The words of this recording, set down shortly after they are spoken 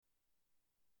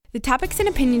The topics and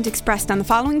opinions expressed on the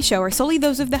following show are solely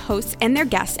those of the hosts and their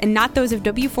guests and not those of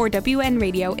W4WN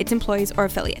Radio, its employees, or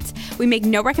affiliates. We make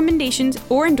no recommendations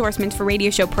or endorsements for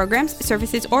radio show programs,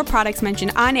 services, or products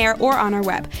mentioned on air or on our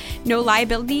web. No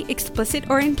liability, explicit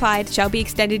or implied, shall be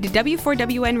extended to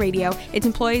W4WN Radio, its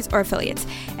employees, or affiliates.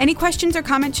 Any questions or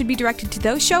comments should be directed to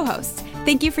those show hosts.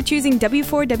 Thank you for choosing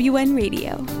W4WN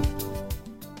Radio.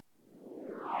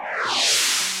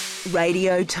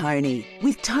 Radio Tony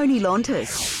with Tony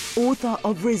Lontis, author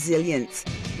of Resilience,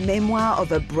 memoir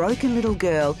of a broken little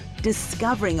girl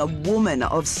discovering a woman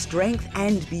of strength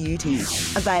and beauty.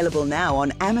 Available now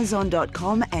on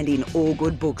Amazon.com and in all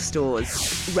good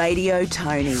bookstores. Radio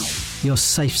Tony. Your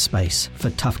safe space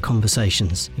for tough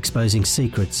conversations, exposing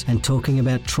secrets and talking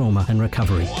about trauma and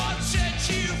recovery.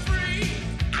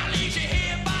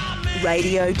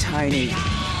 Radio Tony.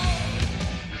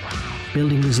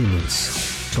 Building resilience.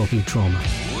 Talking trauma.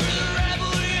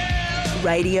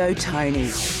 Radio Tony.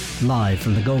 Live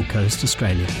from the Gold Coast,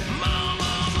 Australia.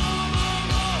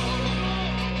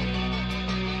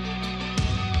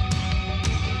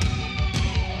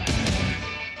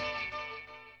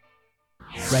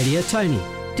 Radio Tony.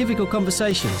 Difficult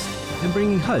conversations and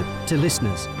bringing hope to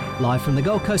listeners. Live from the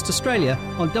Gold Coast, Australia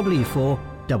on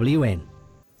W4WN.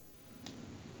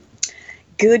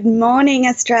 Good morning,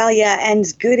 Australia, and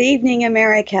good evening,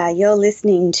 America. You're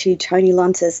listening to Tony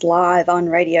Lontis live on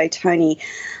Radio Tony.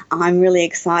 I'm really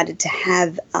excited to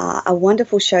have a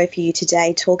wonderful show for you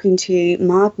today, talking to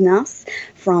Mark Nuss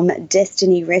from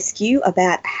Destiny Rescue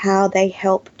about how they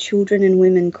help children and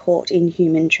women caught in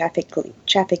human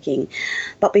trafficking.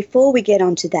 But before we get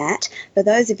on to that, for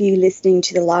those of you listening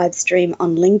to the live stream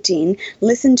on LinkedIn,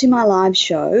 listen to my live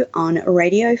show on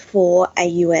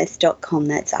radio4aus.com.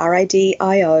 That's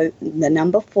RADIO, the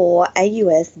number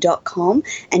 4aus.com,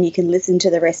 and you can listen to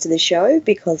the rest of the show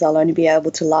because I'll only be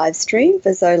able to live stream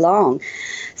for so long.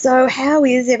 So how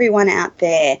is everyone out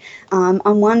there? I'm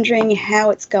wondering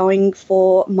how it's going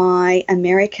for my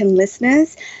American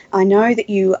listeners. I know that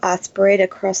you are spread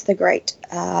across the great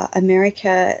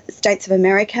states of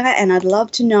America, and I'd love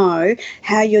to know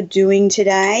how you're doing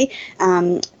today.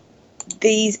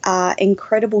 These are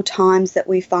incredible times that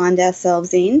we find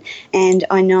ourselves in, and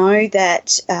I know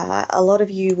that a lot of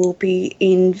you will be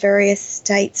in various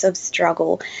states of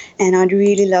struggle, and I'd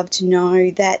really love to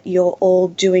know that you're all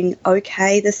doing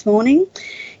okay this morning.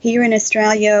 Here in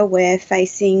Australia, we're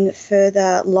facing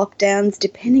further lockdowns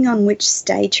depending on which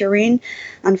state you're in.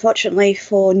 Unfortunately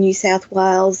for New South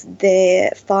Wales,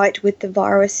 their fight with the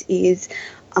virus is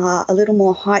a little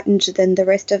more heightened than the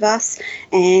rest of us,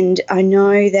 and I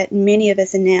know that many of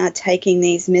us are now taking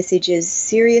these messages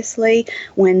seriously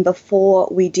when before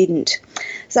we didn't.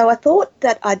 So I thought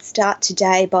that I'd start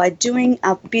today by doing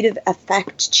a bit of a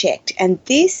fact check, and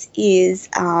this is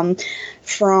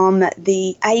from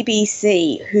the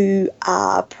ABC, who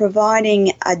are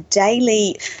providing a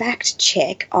daily fact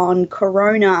check on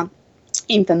corona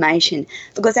information,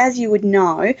 because as you would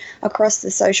know, across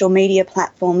the social media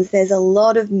platforms there's a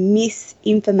lot of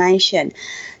misinformation.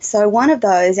 So one of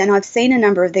those, and I've seen a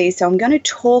number of these, so I'm going to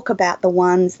talk about the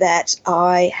ones that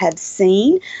I have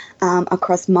seen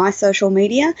across my social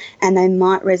media, and they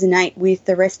might resonate with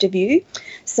the rest of you.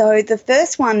 So the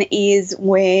first one is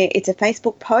where it's a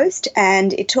Facebook post,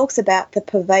 and it talks about the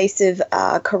pervasive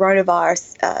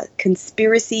coronavirus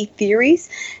conspiracy theories,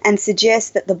 and suggests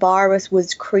that the virus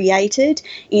was created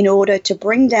in order to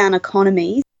bring down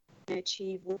economies and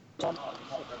achieve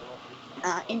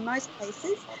in most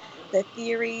cases. The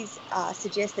theories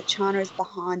suggest that China is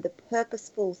behind the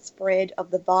purposeful spread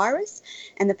of the virus,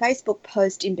 and the Facebook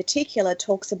post in particular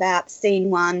talks about scene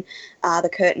 1, the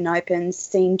curtain opens,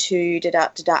 scene 2,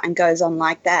 and goes on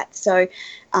like that. So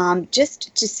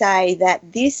just to say that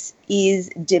this is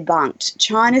debunked.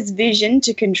 China's vision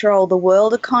to control the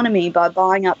world economy by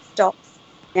buying up stocks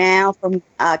now from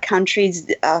countries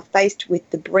faced with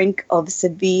the brink of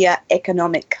severe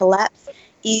economic collapse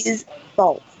is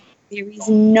false. There is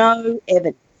no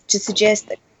evidence to suggest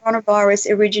that coronavirus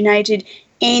originated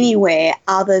anywhere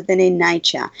other than in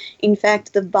nature. In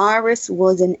fact, the virus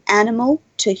was an animal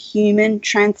to human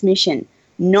transmission,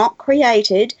 not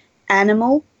created,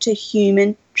 animal to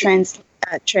human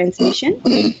transmission,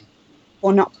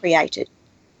 or not created.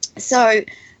 So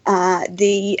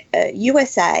the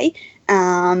USA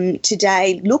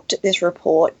today looked at this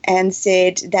report and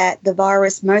said that the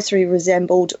virus mostly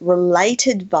resembled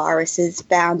related viruses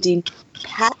found in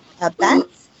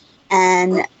bats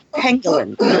and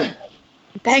pangolins.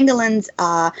 Pangolins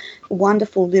are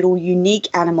wonderful little unique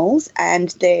animals,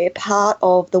 and they're part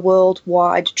of the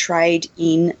worldwide trade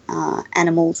in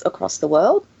animals across the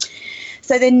world.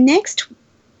 So the next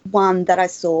one that I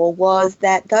saw was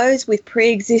that those with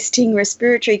pre-existing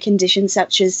respiratory conditions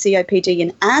such as COPD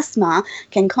and asthma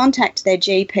can contact their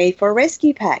GP for a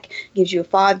rescue pack. It gives you a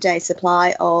 5-day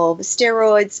supply of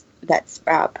steroids, that's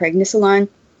prednisolone,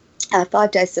 a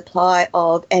 5-day supply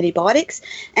of antibiotics,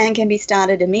 and can be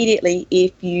started immediately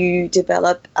if you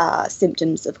develop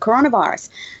symptoms of coronavirus.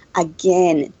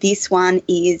 Again, this one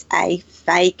is a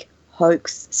fake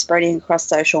hoax spreading across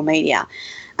social media.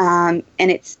 And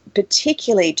it's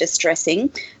particularly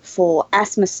distressing for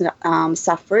asthma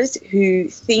sufferers who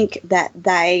think that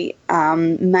they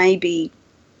may be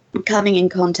coming in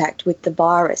contact with the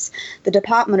virus. The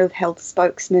Department of Health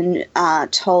spokesman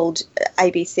told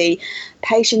ABC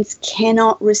patients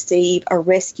cannot receive a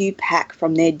rescue pack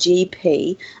from their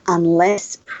GP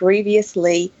unless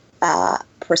previously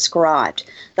prescribed.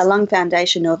 The Lung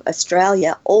Foundation of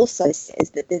Australia also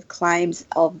says that the claims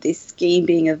of this scheme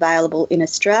being available in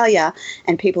Australia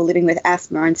and people living with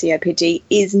asthma and COPD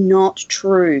is not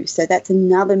true. So that's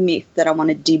another myth that I want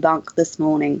to debunk this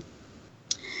morning.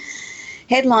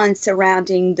 Headlines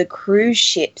surrounding the cruise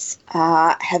ships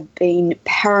have been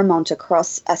paramount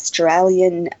across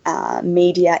Australian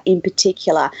media in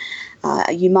particular.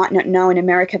 You might not know in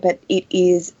America, but it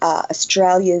is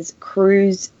Australia's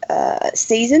cruise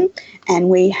season, and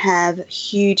we have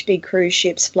huge big cruise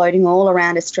ships floating all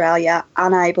around Australia,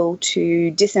 unable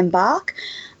to disembark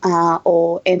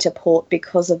or enter port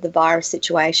because of the virus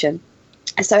situation.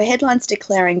 So headlines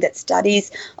declaring that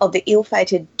studies of the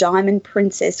ill-fated Diamond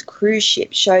Princess cruise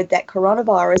ship showed that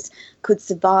coronavirus could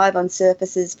survive on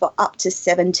surfaces for up to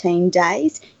 17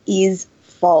 days is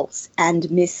false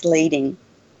and misleading.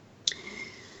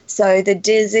 So the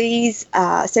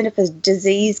Centre for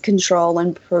Disease Control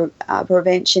and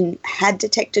Prevention had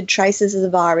detected traces of the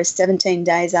virus 17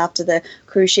 days after the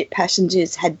cruise ship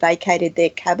passengers had vacated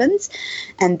their cabins,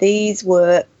 and these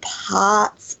were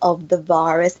parts of the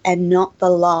virus and not the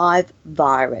live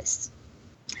virus.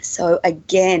 So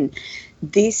again,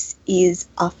 this is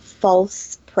a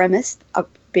false premise of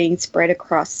being spread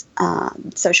across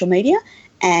social media,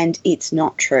 and it's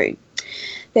not true.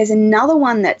 There's another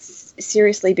one that's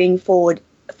seriously being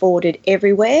forwarded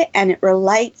everywhere, and it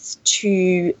relates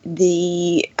to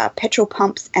the petrol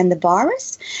pumps and the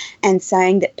virus, and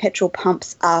saying that petrol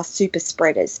pumps are super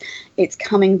spreaders. It's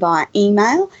coming via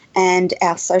email and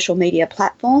our social media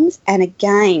platforms. And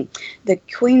again, the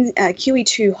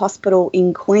QE2 hospital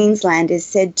in Queensland is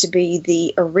said to be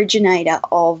the originator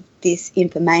of this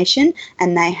information,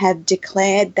 and they have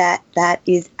declared that that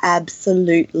is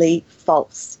absolutely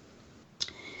false.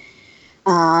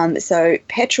 So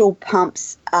petrol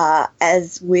pumps,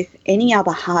 as with any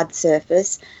other hard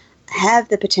surface, have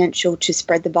the potential to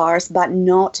spread the virus but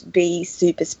not be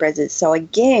super spreaders. So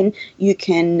again, you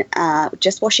can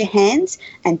just wash your hands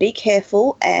and be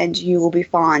careful and you will be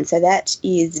fine. So that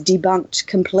is debunked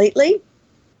completely.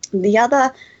 The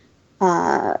other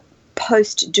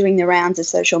post doing the rounds of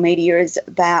social media is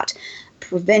about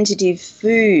preventative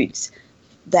foods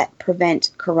that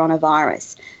prevent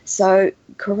coronavirus. So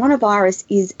coronavirus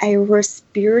is a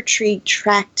respiratory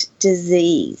tract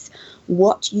disease.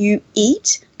 What you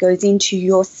eat goes into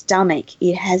your stomach.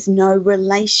 It has no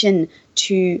relation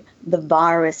to the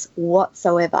virus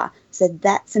whatsoever. So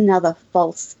that's another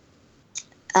false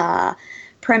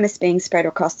premise being spread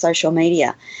across social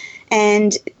media.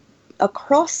 And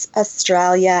across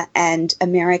Australia and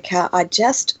America, I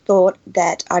just thought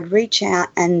that I'd reach out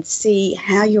and see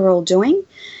how you're all doing,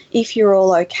 if you're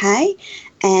all okay,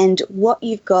 and what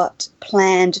you've got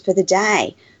planned for the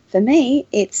day. For me,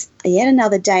 it's yet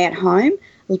another day at home.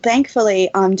 Thankfully,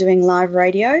 I'm doing live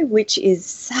radio, which is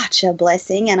such a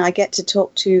blessing, and I get to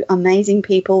talk to amazing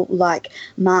people like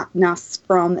Mark Nuss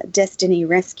from Destiny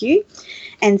Rescue.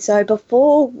 And so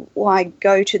before I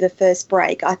go to the first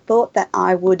break, I thought that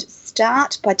I would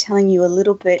start by telling you a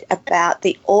little bit about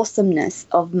the awesomeness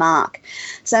of Mark.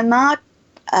 So Mark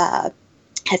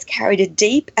has carried a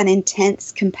deep and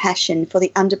intense compassion for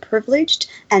the underprivileged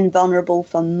and vulnerable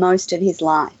for most of his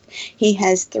life. He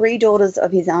has 3 daughters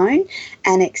of his own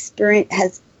and experiencing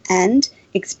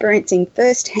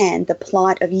firsthand the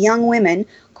plight of young women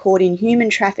caught in human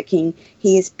trafficking.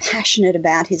 He is passionate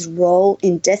about his role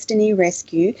in Destiny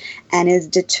Rescue and is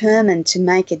determined to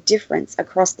make a difference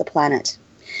across the planet.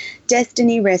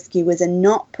 Destiny Rescue is a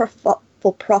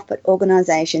not-for-profit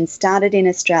organisation started in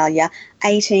Australia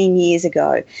 18 years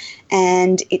ago,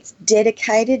 and it's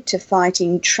dedicated to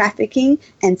fighting trafficking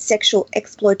and sexual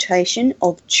exploitation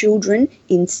of children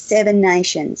in 7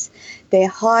 nations. Their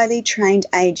highly trained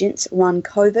agents run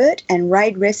covert and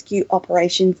raid rescue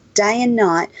operations day and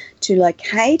night to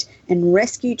locate and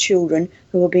rescue children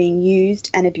who are being used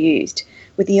and abused.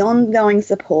 With the ongoing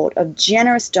support of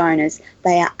generous donors,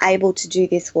 they are able to do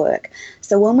this work.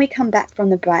 So when we come back from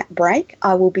the break,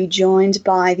 I will be joined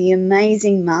by the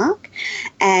amazing Mark,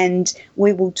 and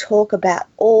we will talk about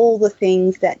all the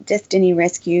things that Destiny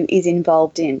Rescue is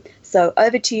involved in. So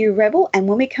over to you, Rebel, and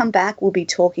when we come back, we'll be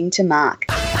talking to Mark.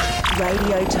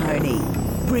 Radio Tony,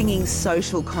 bringing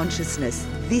social consciousness,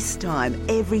 this time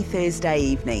every Thursday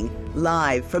evening,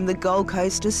 live from the Gold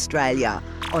Coast, Australia,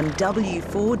 on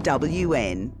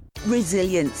W4WN.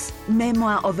 Resilience,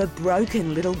 memoir of a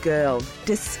broken little girl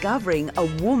discovering a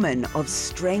woman of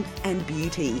strength and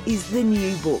beauty, is the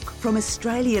new book from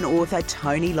Australian author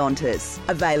Tony Lontis.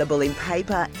 Available in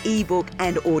paper, ebook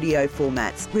and audio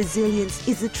formats, Resilience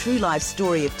is the true life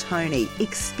story of Tony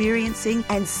experiencing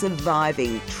and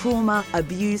surviving trauma,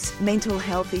 abuse, mental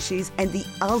health issues and the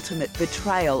ultimate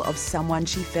betrayal of someone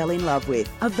she fell in love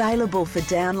with. Available for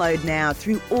download now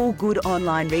through all good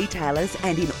online retailers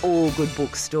and in all good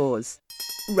bookstores.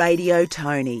 Radio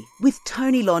Tony with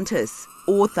Tony Lontis,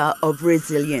 author of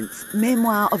Resilience,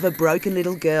 memoir of a broken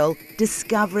little girl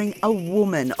discovering a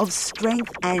woman of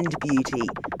strength and beauty.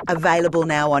 Available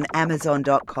now on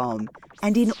Amazon.com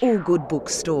and in all good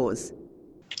bookstores.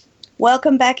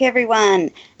 Welcome back, everyone.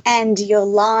 And you're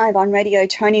live on Radio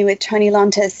Tony with Tony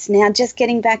Lontis. Now, just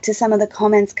getting back to some of the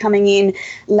comments coming in.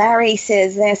 Larry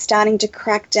says they're starting to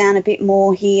crack down a bit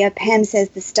more here. Pam says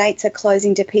the states are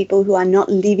closing to people who are not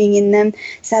living in them.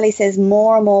 Sally says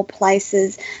more and more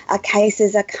cases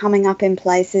are coming up in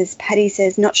places. Patty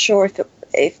says not sure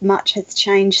if much has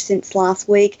changed since last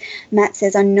week. Matt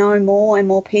says, I know more and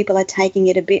more people are taking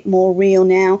it a bit more real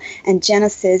now. And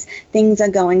Janice says, things are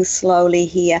going slowly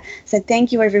here. So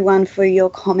thank you everyone for your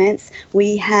comments.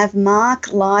 We have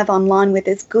Mark live online with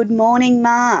us. Good morning,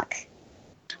 Mark.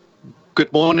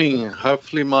 Good morning.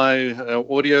 Hopefully my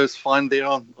audio is fine there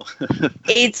on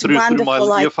it's through wonderful.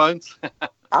 my earphones.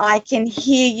 I can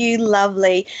hear you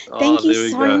lovely. Thank you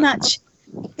so much.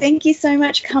 Thank you so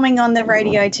much coming on the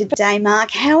radio today,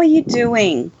 Mark. How are you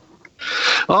doing?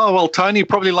 Oh, well, Tony,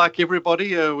 probably like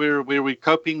everybody, we're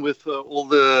coping with all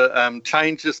the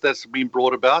changes that's been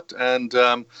brought about. And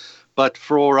but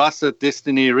for us at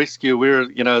Destiny Rescue,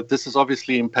 this has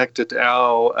obviously impacted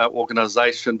our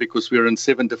organization because we're in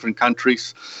 7 different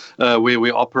countries where we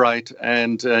operate,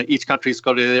 and each country's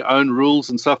got their own rules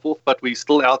and so forth, but we're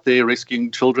still out there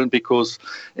rescuing children because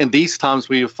in these times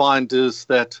we find is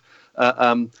that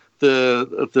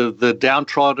the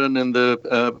downtrodden and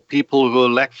the people who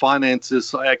lack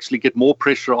finances actually get more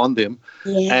pressure on them.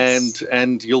 Yes.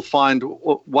 And you'll find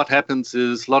what happens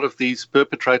is a lot of these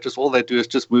perpetrators, all they do is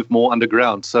just move more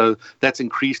underground. So that's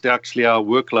increased actually our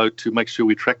workload to make sure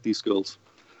we track these girls.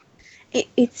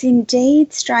 It's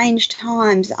indeed strange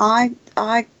times. I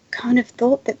kind of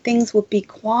thought that things would be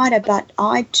quieter, but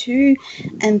I too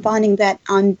am finding that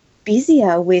I'm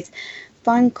busier with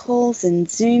phone calls and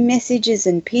Zoom messages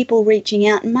and people reaching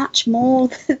out much more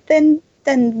than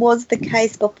was the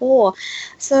case before.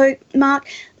 So, Mark,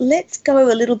 let's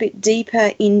go a little bit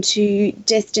deeper into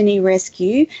Destiny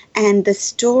Rescue and the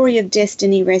story of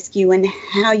Destiny Rescue and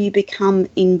how you become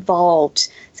involved.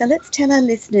 So let's tell our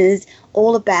listeners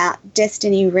all about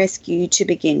Destiny Rescue to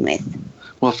begin with.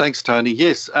 Well, thanks, Tony.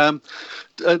 Yes,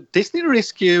 Destiny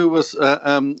Rescue was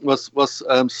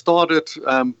started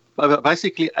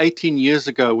basically 18 years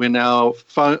ago when our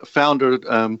founder,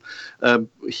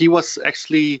 he was in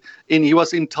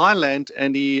Thailand,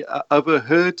 and he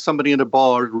overheard somebody in a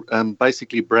bar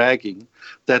basically bragging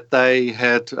that they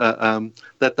had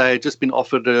just been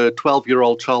offered a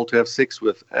 12-year-old child to have sex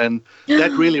with, and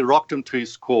that really rocked him to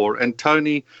his core. And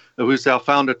Tony, who's our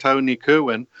founder, Tony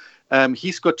Kerwin,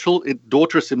 he's got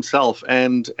daughters himself,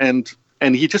 and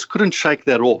he just couldn't shake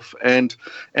that off. And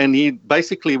he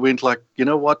basically went like, you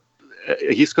know what?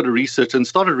 He's got to research, and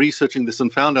started researching this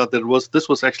and found out that this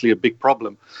was actually a big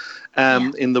problem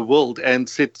in the world, and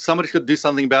said somebody should do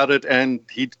something about it. And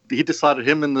he decided,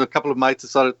 him and a couple of mates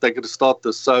decided they're going to start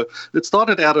this. So it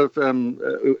started out of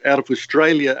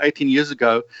Australia 18 years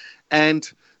ago. And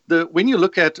when you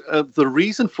look at the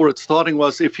reason for it starting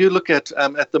was, if you look at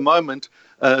the moment,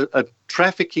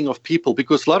 trafficking of people,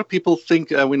 because a lot of people think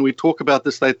when we talk about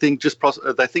this, they think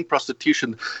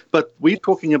prostitution, but we're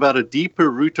talking about a deeper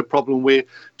rooted problem where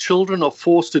children are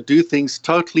forced to do things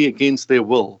totally against their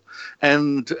will.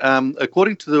 And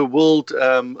according to the World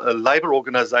Labour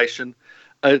Organization,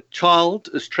 a child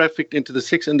is trafficked into the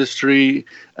sex industry.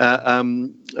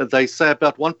 They say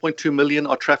about 1.2 million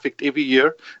are trafficked every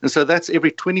year, and so that's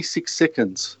every 26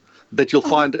 seconds that you'll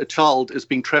find a child is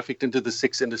being trafficked into the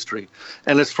sex industry,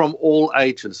 and it's from all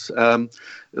ages. And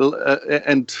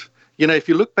if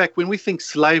you look back, when we think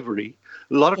slavery,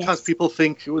 a lot of times people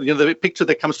think, the picture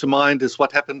that comes to mind is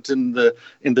what happened in the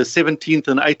 17th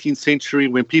and 18th century,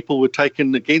 when people were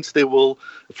taken against their will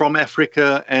from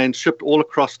Africa and shipped all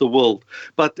across the world.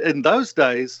 But in those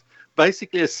days,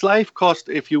 basically a slave cost,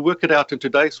 if you work it out in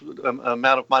today's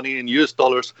amount of money in US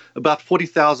dollars, about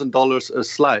 $40,000 a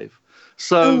slave.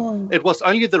 So it was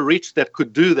only the rich that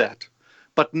could do that.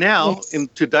 But now in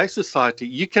today's society,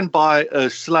 you can buy a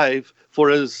slave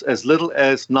for as little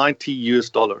as $90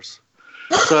 US.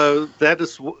 So that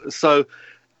is so.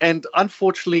 And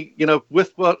unfortunately,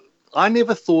 with what I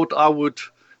never thought I would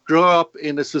grow up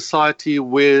in a society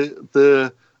where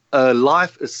the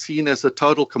life is seen as a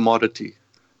total commodity.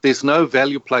 There's no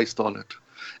value placed on it.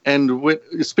 And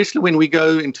especially when we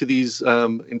go into these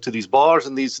bars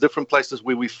and these different places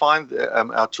where we find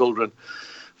our children,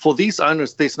 for these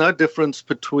owners, there's no difference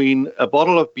between a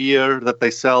bottle of beer that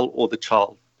they sell or the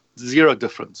child. Zero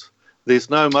difference. There's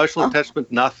no emotional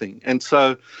attachment, nothing. And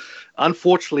so,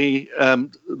 unfortunately,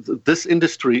 this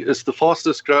industry is the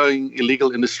fastest growing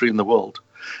illegal industry in the world.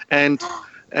 And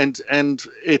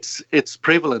it's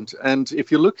prevalent. And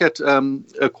if you look at,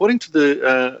 according to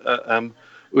the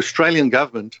Australian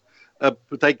government,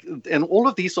 and all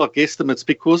of these are guesstimates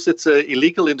because it's an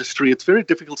illegal industry. It's very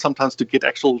difficult sometimes to get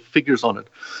actual figures on it.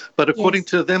 But according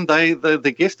to them,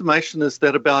 the guesstimation is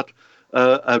that about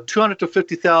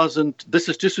 250,000, this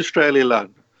is just Australia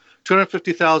alone,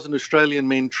 250,000 Australian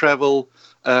men travel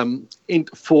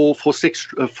for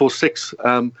sex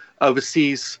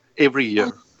overseas every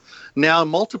year. Now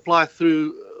multiply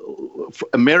through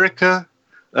America,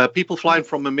 people flying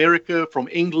from America, from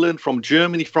England, from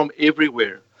Germany, from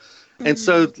everywhere. And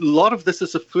so a lot of this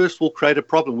is will create a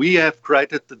problem. We have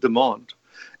created the demand.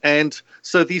 And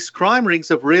so these crime rings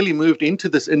have really moved into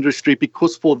this industry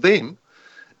because for them,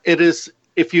 it is,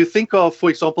 if you think of, for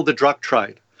example, the drug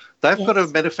trade, they've got to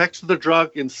manufacture the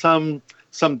drug in some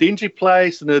dingy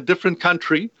place in a different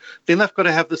country. Then they've got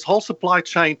to have this whole supply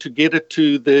chain to get it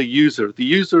to the user. The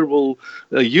user will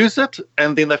use it,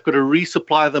 and then they've got to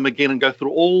resupply them again and go through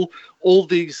all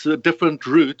these different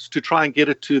routes to try and get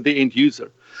it to the end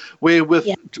user. Where with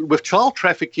child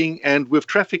trafficking and with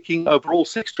trafficking, overall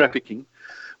sex trafficking,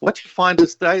 what you find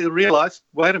is they realize,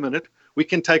 wait a minute, we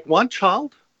can take one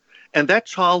child, and that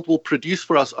child will produce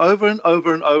for us over and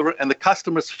over and over, and the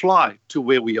customers fly to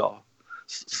where we are.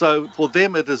 So for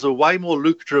them, it is a way more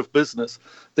lucrative business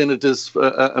than it is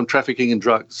trafficking in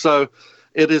drugs. So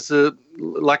it is,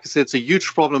 like I said, it's a huge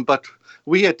problem. But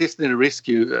we at Destiny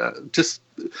Rescue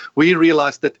we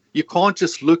realized that you can't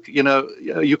just look,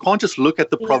 you can't just look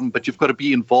at the problem, but you've got to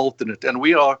be involved in it. And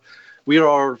we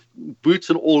are boots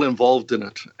and all involved in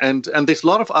it. And there's a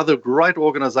lot of other great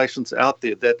organizations out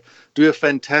there that do a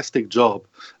fantastic job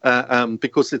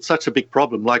because it's such a big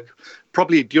problem. Like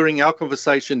probably during our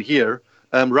conversation here,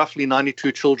 roughly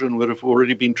 92 children would have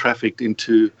already been trafficked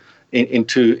into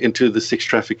the sex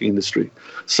trafficking industry.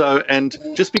 So, and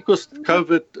just because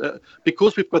COVID,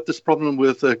 because we've got this problem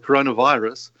with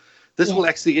coronavirus, this will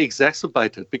actually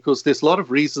exacerbate it because there's a lot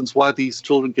of reasons why these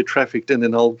children get trafficked in,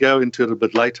 and I'll go into it a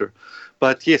bit later.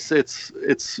 But yes, it's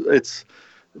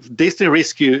Destiny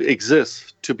Rescue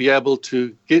exists to be able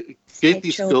to get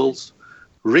these girls,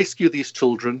 rescue these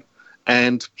children,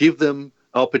 and give them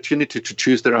an opportunity to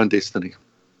choose their own destiny.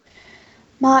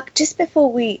 Mark, just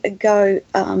before we go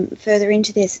further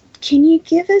into this, can you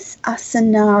give us a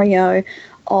scenario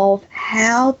of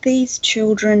how these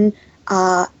children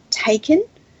are taken?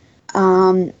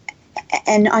 And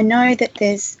I know that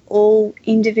there's all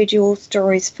individual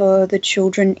stories for the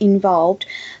children involved,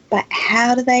 but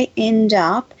how do they end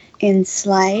up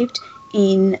enslaved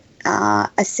in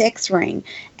a sex ring?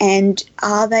 And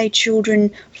are they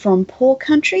children from poor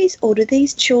countries, or do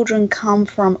these children come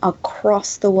from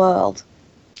across the world?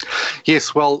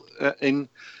 Yes, well,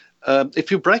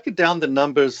 if you break it down, the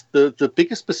numbers, the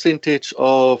biggest percentage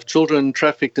of children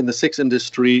trafficked in the sex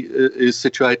industry is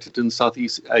situated in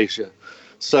Southeast Asia.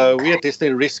 So we at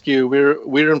Destiny Rescue,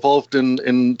 we're involved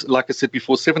in, like I said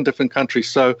before, 7 different countries.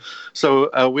 So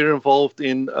we're involved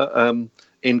in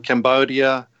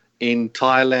Cambodia, in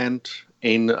Thailand,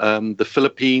 in the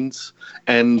Philippines,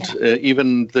 and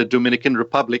even the Dominican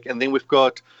Republic. And then we've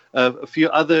got a few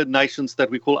other nations that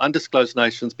we call undisclosed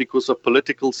nations because of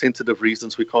political sensitive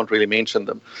reasons. We can't really mention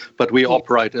them, but we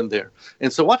operate in there.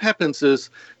 And so what happens is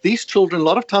these children, a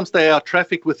lot of times they are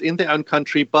trafficked within their own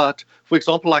country. But for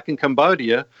example, like in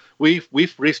Cambodia,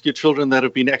 we've rescued children that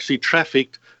have been actually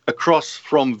trafficked across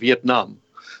from Vietnam.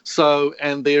 So,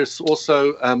 and there's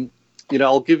also,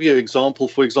 I'll give you an example.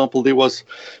 For example, there was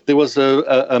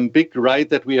a big raid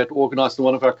that we had organized in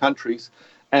one of our countries,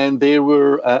 and there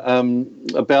were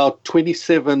about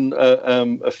 27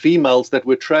 females that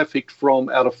were trafficked from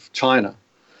out of China.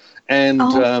 And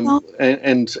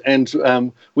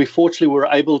we fortunately were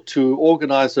able to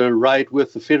organize a raid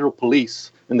with the federal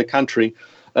police in the country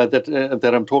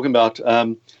that I'm talking about,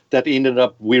 that ended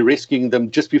up, we're rescuing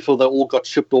them just before they all got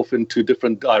shipped off into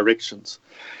different directions.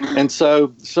 And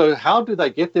so how do they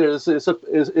get there is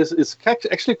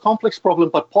actually a complex problem,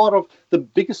 but part of the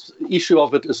biggest issue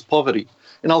of it is poverty.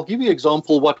 And I'll give you an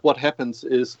example. What happens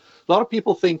is a lot of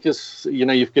people think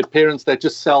you've got parents that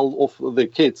just sell off their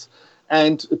kids.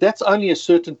 And that's only a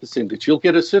certain percentage. You'll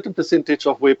get a certain percentage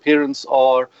of where parents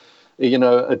are,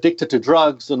 addicted to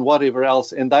drugs and whatever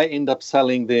else, and they end up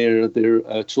selling their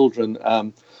children.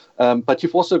 But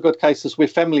you've also got cases where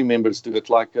family members do it.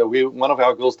 Like one of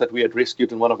our girls that we had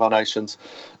rescued in one of our nations,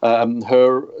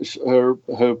 her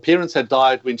parents had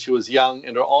died when she was young,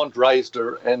 and her aunt raised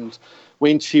her. And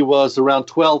when she was around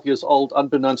 12 years old,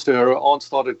 unbeknownst to her aunt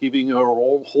started giving her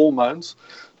hormones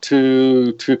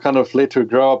to kind of let her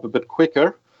grow up a bit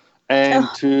quicker, and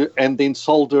then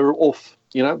sold her off.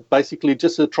 Basically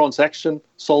just a transaction,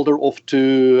 sold her off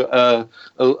to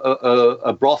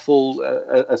a brothel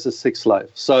as a sex slave.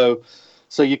 So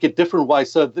you get different ways.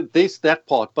 So there's that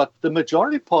part, but the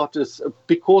majority part is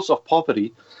because of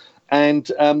poverty.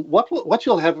 And what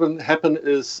you'll have happen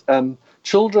is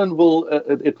children will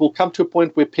it will come to a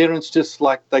point where parents just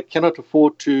they cannot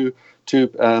afford to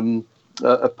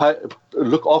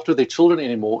look after their children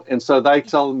anymore, and so they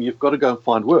tell them you've got to go and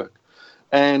find work.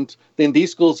 And then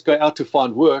these girls go out to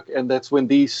find work, and that's when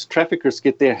these traffickers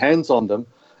get their hands on them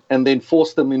and then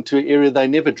force them into an area they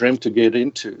never dreamt to get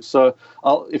into. So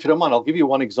if you don't mind, I'll give you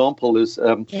one example.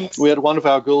 We had one of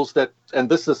our girls that, and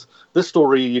this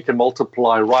story you can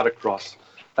multiply right across.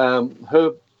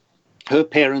 Her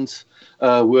parents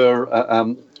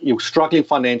were struggling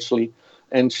financially,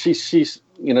 and she was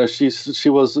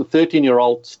a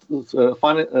 13-year-old,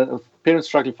 parents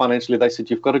struggling financially. They said,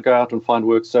 you've got to go out and find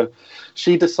work. So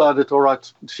she decided, all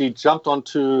right, she jumped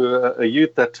onto a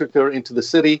youth that took her into the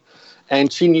city,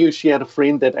 and she knew she had a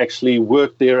friend that actually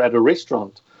worked there at a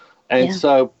restaurant. And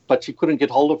so, but she couldn't get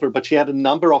hold of her, but she had a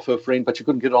number of her friend, but she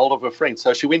couldn't get hold of her friend.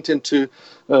 So she went into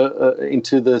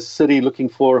the city looking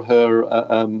for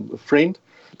her friend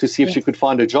to see if she could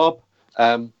find a job.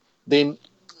 Then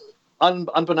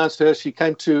unbeknownst to her, she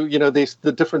came to, there's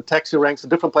the different taxi ranks, the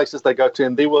different places they go to,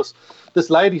 and there was this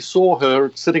lady saw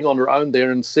her sitting on her own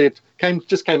there and came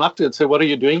up to her and said, what are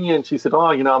you doing here? And she said,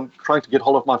 I'm trying to get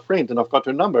hold of my friend, and I've got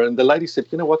her number. And the lady said,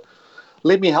 you know what,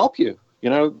 let me help you,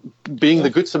 being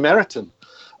the good Samaritan,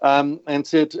 and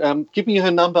said, give me her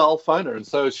number, I'll phone her. And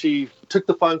so she took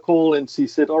the phone call, and she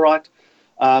said, all right,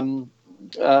 and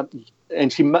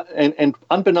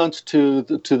unbeknownst to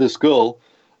this girl,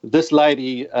 this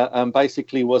lady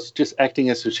basically was just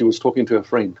acting as if she was talking to a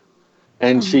friend.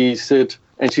 And she said,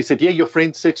 yeah, your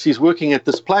friend said she's working at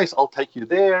this place. I'll take you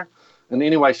there. And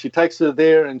anyway, she takes her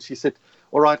there, and she said,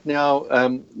 all right, now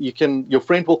your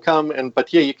friend will come,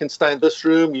 but you can stay in this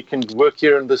room. You can work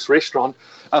here in this restaurant,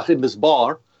 in this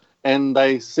bar. And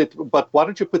they said, but why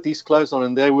don't you put these clothes on?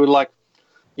 And they were like,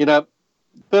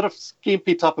 bit of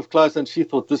skimpy type of clothes. And she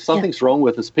thought, something's wrong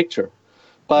with this picture.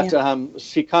 But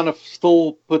she kind of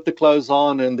still put the clothes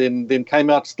on, and then came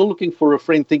out still looking for a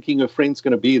friend, thinking her friend's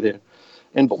going to be there.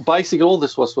 And basically all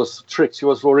this was tricked. She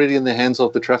was already in the hands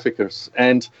of the traffickers.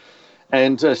 And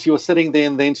she was sitting there,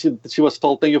 and then she was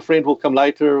told, your friend will come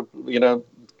later,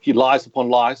 he lies upon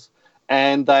lies.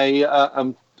 And they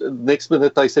next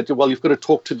minute they said, well, you've got to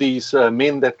talk to these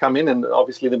men that come in. And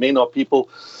obviously the men are people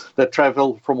that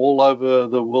travel from all over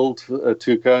the world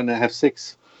to go and have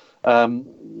sex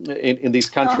in these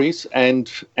countries,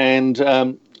 and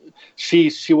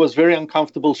she was very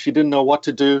uncomfortable. She didn't know what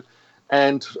to do,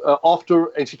 and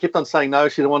she kept on saying no,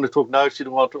 she didn't want to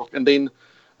talk, and then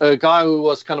a guy who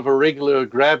was kind of a regular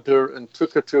grabbed her and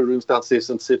took her to her rooms downstairs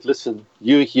and said, listen,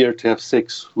 you're here to have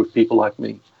sex with people like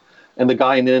me. And the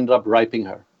guy ended up raping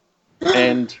her,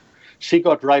 and she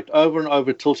got raped over and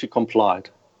over till she complied.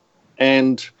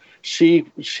 And she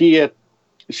had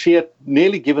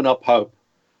nearly given up hope.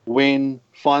 when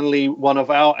finally one of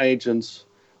our agents,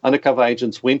 undercover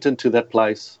agents, went into that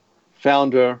place,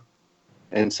 found her,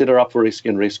 and set her up for rescue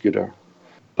and rescued her.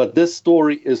 But this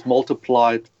story is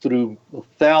multiplied through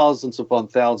thousands upon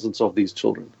thousands of these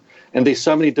children. And there's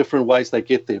so many different ways they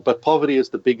get there. But poverty is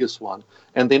the biggest one.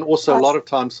 And then also a lot of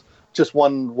times, just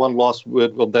one last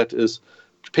word on that is,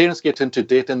 parents get into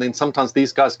debt, and then sometimes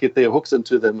these guys get their hooks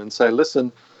into them and say,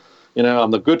 listen,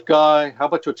 I'm the good guy. How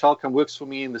about your child come works for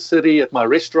me in the city at my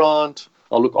restaurant?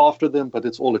 I'll look after them. But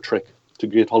it's all a trick to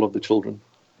get hold of the children.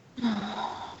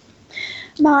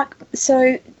 Mark,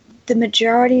 so the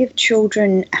majority of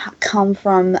children come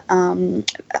from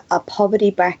a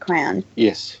poverty background.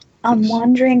 Yes. I'm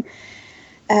wondering,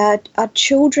 are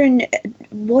children,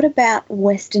 what about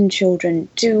Western children?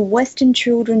 Do Western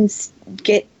children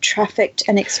get trafficked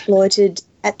and exploited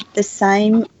at the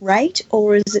same rate,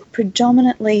 or is it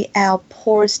predominantly our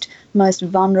poorest, most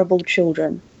vulnerable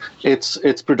children?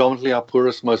 It's predominantly our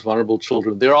poorest, most vulnerable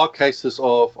children. There are cases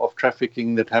of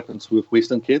trafficking that happens with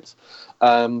Western kids,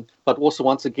 but also,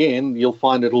 once again, you'll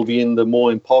find it'll be in the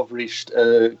more impoverished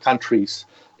countries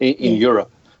in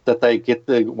Europe that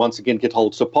they once again get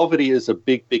hold. So poverty is a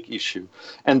big, big issue.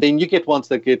 And then you get ones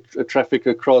that get trafficked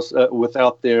across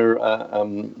without their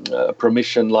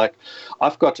permission. Like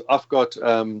I've got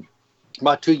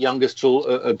my two youngest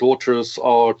daughters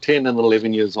are 10 and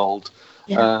 11 years old.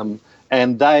 Yeah.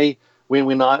 And they,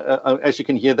 when I, as you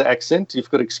can hear the accent, you've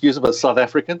got to excuse it, but South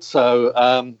African. So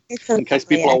in case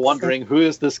people are wondering, who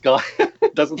is this guy?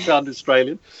 It doesn't sound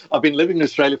Australian. I've been living in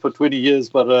Australia for 20 years,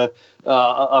 but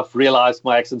I've realized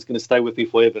my accent's going to stay with me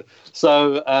forever.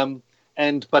 So,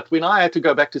 but when I had to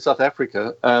go back to South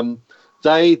Africa,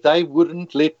 they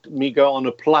wouldn't let me go on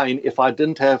a plane if I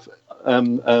didn't have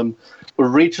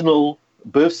original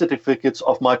birth certificates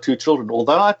of my two children.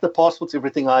 Although I had the passports,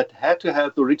 everything, I had to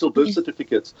have the original birth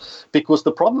certificates, because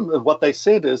the problem of what they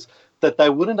said is that they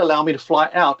wouldn't allow me to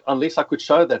fly out unless I could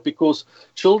show that, because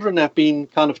children have been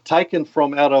kind of taken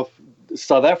from out of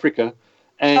South Africa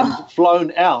and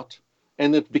flown out,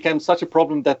 and it became such a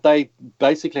problem that they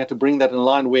basically had to bring that in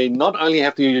line, where not only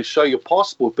have to show your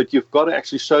passport, but you've got to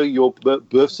actually show your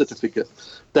birth certificate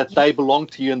that they belong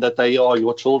to you and that they are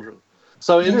your children.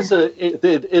 So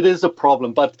it is a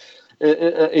problem, but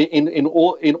in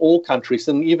all countries,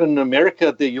 and even in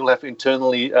America, you'll have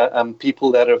internally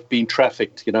people that have been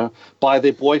trafficked, by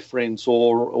their boyfriends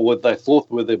or what they thought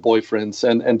were their boyfriends,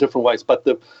 and different ways. But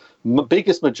the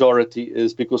biggest majority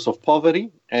is because of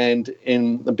poverty, and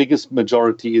the biggest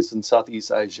majority is in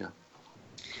Southeast Asia.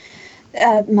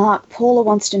 Mark, Paula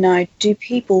wants to know: do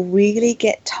people really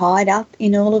get tied up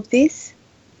in all of this?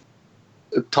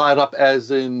 Tied up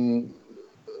as in?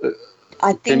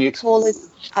 I think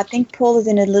Paula's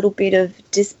in a little bit of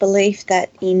disbelief that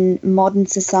in modern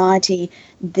society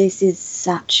this is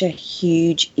such a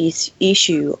huge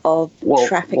issue of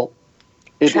trafficking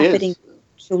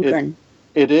children.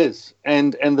 It is,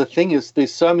 and the thing is,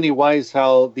 there's so many ways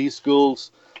how these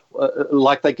girls,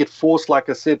 like they get forced, like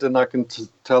I said, and I can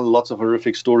tell lots of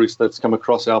horrific stories that's come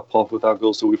across our path with our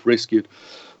girls that we've rescued.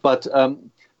 But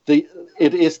it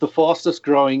is the fastest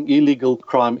growing illegal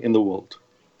crime in the world.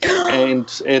 And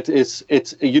it's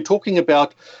you're talking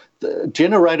about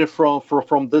generated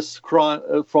from this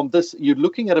crime, from this, you're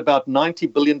looking at about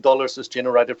 $90 billion is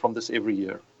generated from this every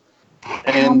year.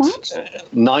 And how much?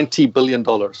 $90 billion.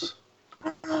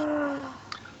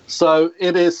 So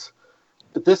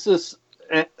this is,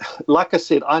 like I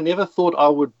said, I never thought I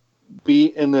would be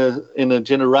in a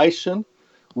generation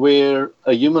where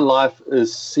a human life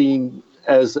is seen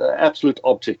as an absolute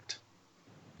object.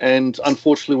 And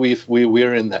unfortunately,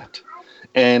 we're in that.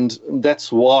 And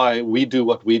that's why we do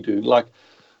what we do. Like,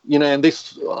 and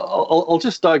this, I'll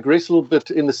just digress a little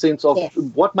bit in the sense of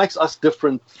what makes us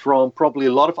different from probably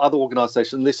a lot of other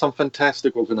organizations. There's some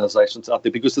fantastic organizations out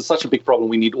there because it's such a big problem.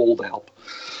 We need all the help.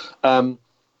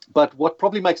 But what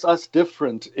probably makes us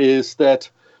different is that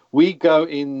we go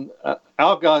in,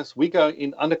 we go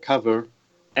in undercover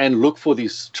and look for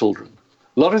these children.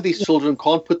 A lot of these children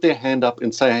can't put their hand up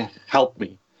and say, help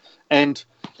me. And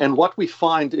what we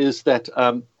find is that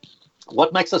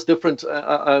what makes us different,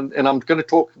 and I'm going to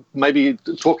talk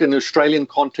in an Australian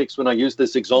context when I use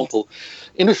this example.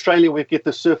 In Australia, we get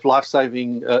the Surf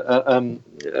Lifesaving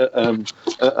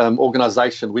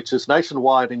organization, which is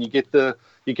nationwide, and you get the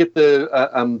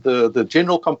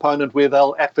general component where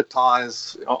they'll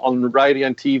advertise on radio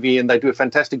and TV, and they do a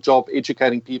fantastic job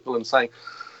educating people and saying,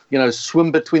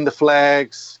 swim between the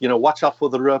flags, watch out for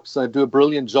the rips. They do a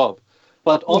brilliant job.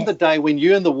 But on the day when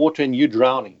you're in the water and you're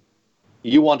drowning,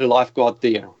 you want a lifeguard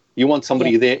there. You want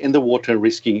somebody there in the water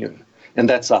rescuing you. And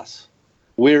that's us.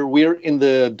 We're in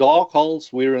the dark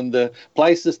holes. We're in the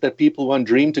places that people won't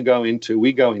dream to go into.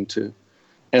 We go into,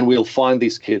 and we'll find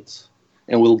these kids,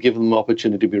 and we'll give them the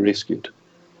opportunity to be rescued.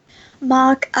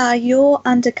 Mark, are your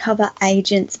undercover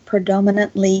agents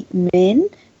predominantly men?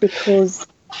 Because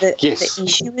the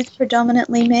issue is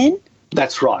predominantly men?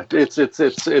 That's right. It's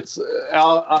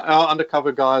our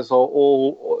undercover guys are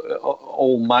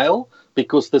all male,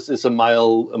 because this is a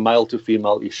male to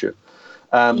female issue.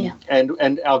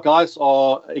 And our guys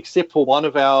are, except for one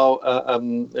of our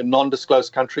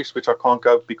non-disclosed countries, which I can't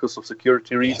go because of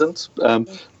security reasons,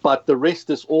 but the rest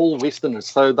is all Westerners.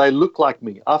 So they look like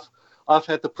me. I've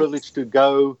had the privilege to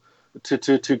go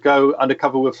to go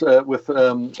undercover with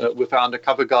our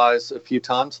undercover guys a few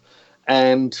times,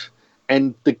 and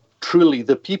truly,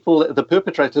 the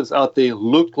perpetrators out there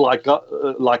look like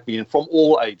me, and from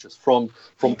all ages, from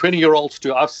 20-year-olds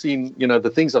to, I've seen,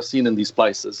 the things I've seen in these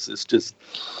places. It's just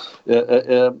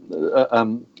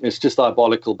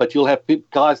diabolical. But you'll have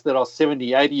guys that are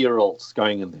 70, 80-year-olds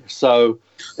going in there. So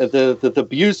the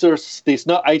abusers, there's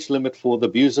no age limit for the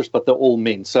abusers, but they're all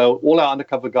men. So all our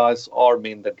undercover guys are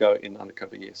men that go in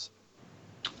undercover, yes.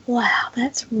 Wow,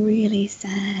 that's really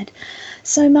sad.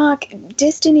 So, Mark,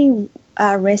 Destiny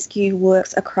Rescue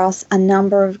works across a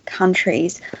number of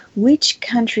countries. Which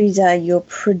countries are your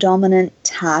predominant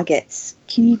targets?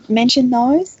 Can you mention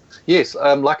those? Yes,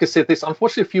 like I said, there's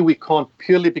unfortunately a few we can't,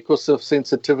 purely because of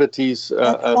sensitivities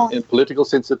and political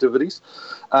sensitivities.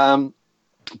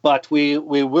 But we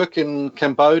work in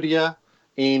Cambodia,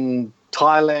 in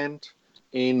Thailand,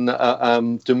 in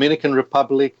Dominican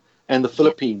Republic, and the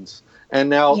Philippines. And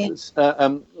now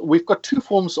we've got two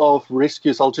forms of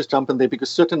rescues. I'll just jump in there because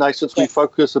certain nations we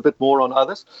focus a bit more on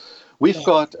others. We've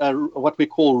got what we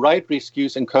call raid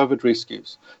rescues and COVID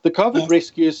rescues. The COVID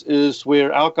rescues is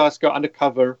where our guys go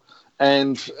undercover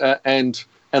and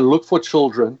look for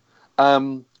children.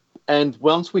 And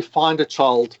once we find a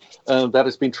child that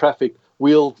has been trafficked,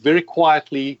 we'll very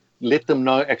quietly let them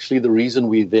know actually the reason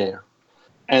we're there.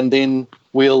 And then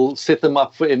we'll set them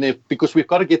up because we've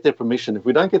got to get their permission. If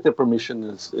we don't get their permission,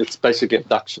 it's basically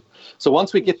abduction. So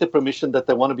once we get their permission that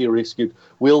they want to be rescued,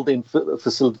 we'll then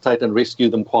facilitate and rescue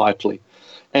them quietly.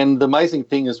 And the amazing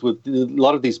thing is with a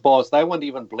lot of these bars, they won't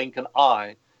even blink an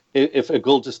eye if a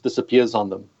girl just disappears on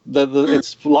them.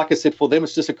 It's like I said, for them,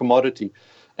 it's just a commodity.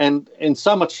 And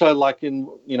so much so, like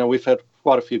we've had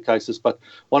quite a few cases, but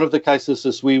one of the cases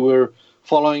is we were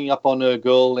following up on a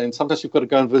girl, and sometimes you've got to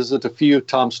go and visit a few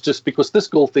times just because this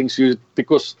girl thinks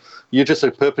because you're just a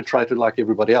perpetrator like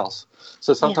everybody else.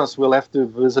 So sometimes we'll have to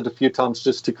visit a few times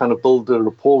just to kind of build a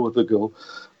rapport with the girl.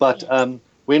 But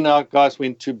when our guys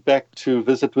went back to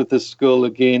visit with this girl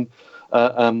again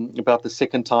about the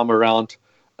second time around,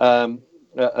 they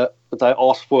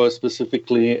asked for her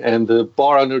specifically, and the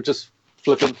bar owner just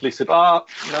flippantly said,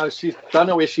 she don't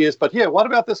know where she is, but what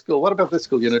about this girl? What about this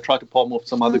girl? Try to palm off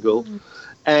some other girl.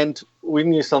 And we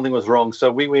knew something was wrong.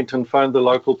 So we went and phoned the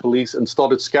local police and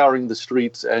started scouring the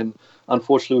streets. And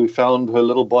unfortunately, we found her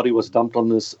little body was dumped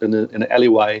on in an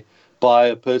alleyway by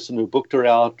a person who booked her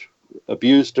out,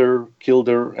 abused her, killed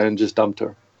her, and just dumped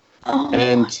her.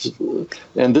 And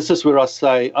this is where I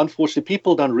say, unfortunately,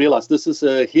 people don't realize this is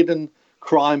a hidden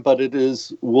crime, but it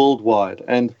is worldwide.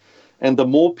 And the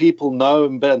more people know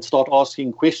and start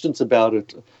asking questions about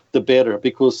it, the better,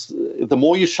 because the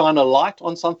more you shine a light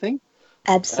on something,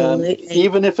 absolutely,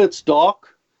 even if it's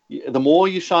dark, the more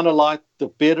you shine a light, the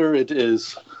better it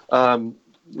is for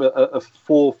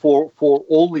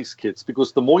all these kids.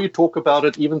 Because the more you talk about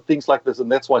it, even things like this,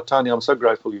 and that's why, Tony, I'm so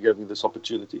grateful you gave me this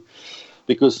opportunity,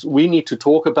 because we need to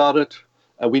talk about it.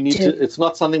 We need to. It's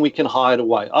not something we can hide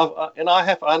away. I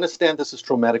understand this is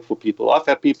traumatic for people. I've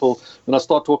had people, when I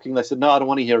start talking, they said, "No, I don't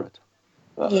want to hear it."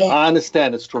 I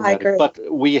understand it's traumatic, but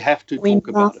we have to talk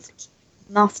about it.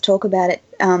 Must talk about it.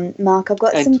 Mark, I've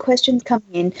got some questions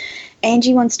coming in.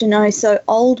 Angie wants to know, so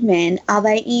old men, are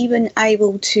they even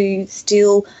able to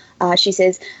still, she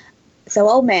says, so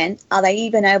old men, are they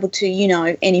even able to,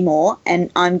 anymore?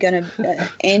 And I'm going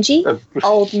to, Angie,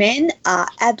 old men are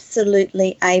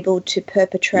absolutely able to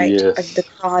perpetrate the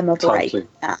crime of rape.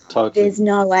 Totally. There's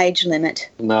no age limit.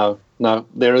 No,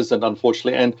 there isn't,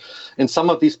 unfortunately. And in some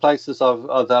of these places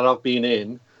that I've been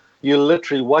in, you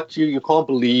literally, you can't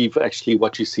believe actually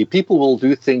what you see. People will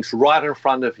do things right in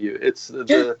front of you. It's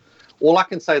all I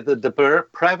can say, the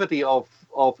depravity of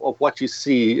what you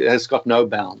see has got no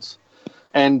bounds.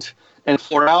 And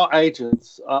for our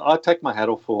agents, I take my hat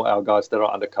off for our guys that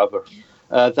are undercover.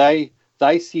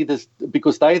 They see this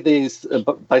because there's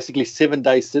basically 7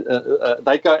 days.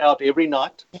 They go out every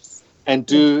night and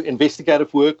do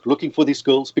investigative work looking for these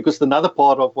girls. Because another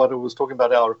part of what I was talking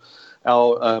about,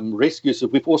 rescues,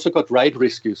 we've also got raid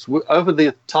rescues. Over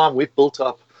the time, we've built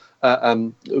up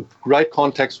great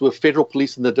contacts with federal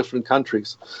police in the different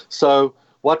countries. So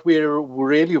what we're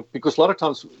really, because a lot of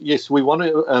times, yes, we want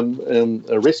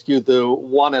to rescue the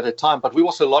one at a time, but we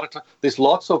also, a lot of times, there's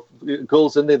lots of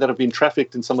girls in there that have been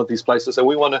trafficked in some of these places, and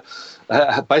we want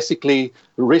to basically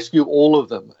rescue all of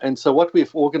them. And so what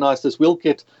we've organized is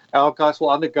our guys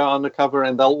will go undercover,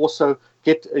 and they'll also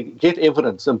get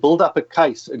evidence and build up a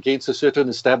case against a certain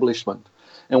establishment.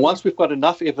 And once we've got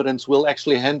enough evidence, we'll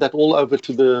actually hand that all over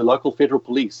to the local federal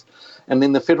police. And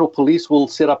then the federal police will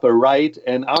set up a raid,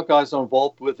 and our guys are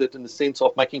involved with it in the sense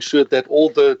of making sure that all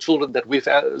the children that we've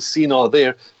seen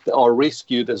are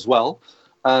rescued as well.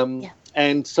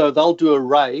 And so they'll do a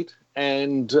raid,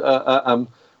 and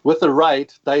with a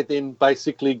raid, they then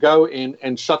basically go in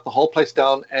and shut the whole place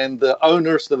down, and the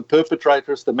owners, the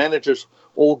perpetrators, the managers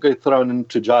all get thrown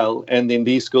into jail, and then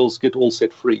these girls get all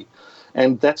set free.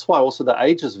 And that's why also the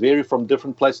ages vary from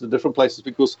different places to different places,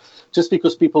 because just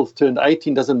because people have turned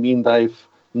 18 doesn't mean they're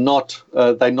not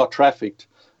trafficked.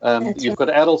 You've got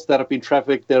adults that have been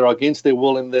trafficked, that are against their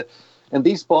will, and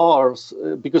these bars,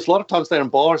 because a lot of times they're in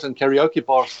bars, and karaoke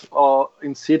bars are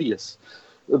insidious.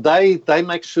 They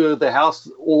make sure the house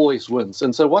always wins.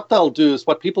 And so what they'll do is,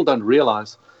 what people don't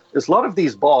realize is, a lot of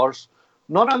these bars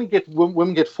not only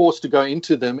women get forced to go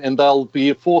into them, and they'll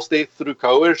be forced there through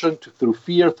coercion, through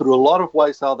fear, through a lot of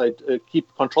ways how they keep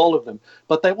control of them,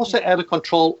 but they also add a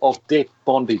control of debt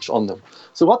bondage on them.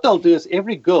 So what they'll do is,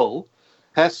 every girl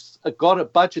has got a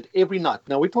budget every night.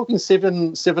 Now we're talking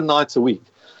seven nights a week.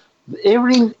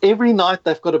 Every night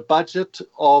they've got a budget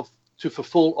to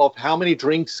fulfill of how many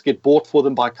drinks get bought for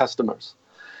them by customers.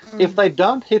 If they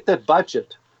don't hit that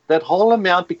budget, that whole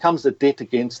amount becomes a debt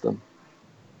against them.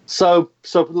 So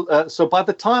by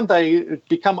the time they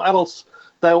become adults,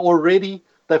 they've already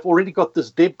got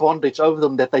this debt bondage over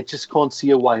them that they just can't see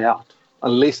a way out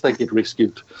unless they get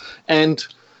rescued. And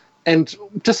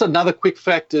just another quick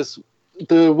fact is,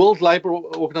 the World Labour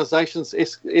Organization's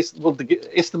the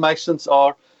estimations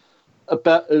are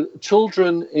about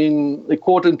children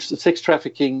according to sex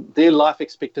trafficking, their life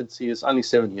expectancy is only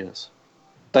 7 years.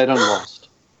 They don't last.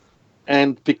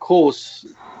 And because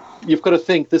you've got to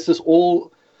think, this is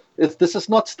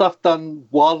not stuff done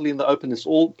wildly in the open.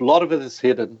 A lot of it is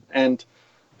hidden. And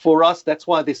for us, that's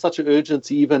why there's such an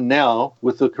urgency even now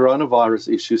with the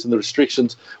coronavirus issues and the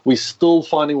restrictions. We're still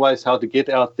finding ways how to get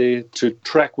out there to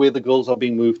track where the girls are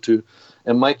being moved to,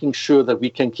 and making sure that we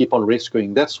can keep on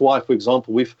rescuing. That's why, for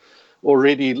example, we've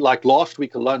already, like last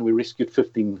week alone, we rescued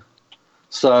 15.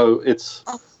 So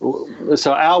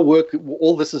so our work,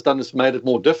 all this has done is made it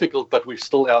more difficult, but we're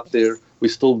still out there. We're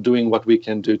still doing what we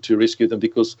can do to rescue them,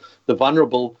 because the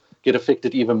vulnerable get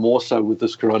affected even more so with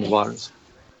this coronavirus.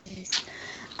 Yes.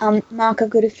 Mark,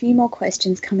 I've got a few more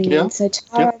questions coming in. So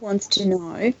Tara wants to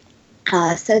know,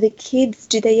 so the kids,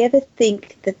 do they ever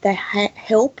think that the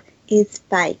help is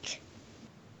fake?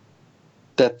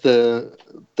 That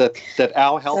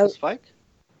our help is fake?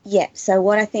 Yeah, so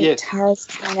what I think Tara's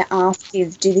trying to ask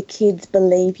is, do the kids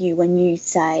believe you when you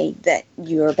say that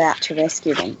you're about to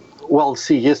rescue them? Well,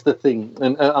 see, here's the thing,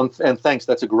 and thanks,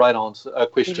 that's a great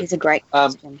question. It is a great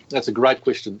question. That's a great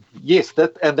question. Yes,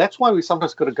 that's why we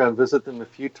sometimes got to go and visit them a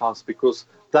few times, because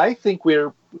they think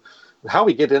how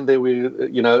we get in there,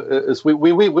 is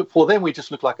we for them, we just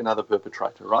look like another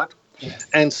perpetrator, right? Yes.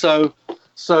 And so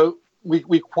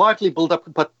we quietly build up,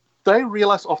 but they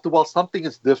realize after a while something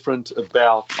is different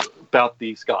about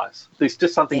these guys. There's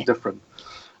just something different.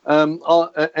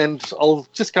 I'll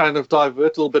just kind of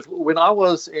divert a little bit. When I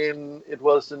was in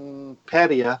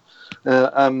Pattaya,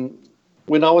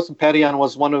 when I was in Pattaya and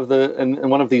was in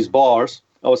one of these bars,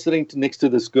 I was sitting next to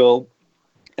this girl,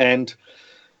 and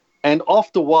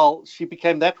after a while she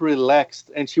became that relaxed,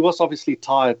 and she was obviously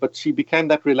tired, but she became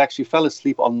that relaxed. She fell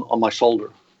asleep on my shoulder,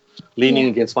 leaning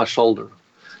against my shoulder.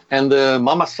 And the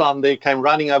mama-san, they came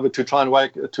running over to try and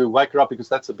wake her up, because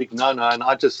that's a big no-no. And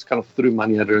I just kind of threw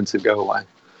money at her and said, go away.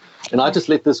 And I just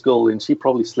let this girl in. She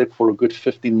probably slept for a good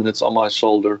 15 minutes on my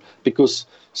shoulder, because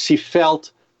she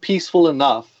felt peaceful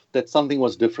enough that something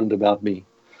was different about me.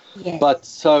 Yes.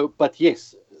 But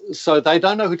yes, so they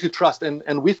don't know who to trust. And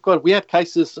we had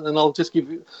cases, and I'll just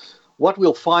give you, what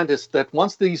we'll find is that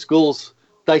once these girls,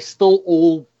 they still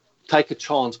all take a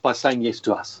chance by saying yes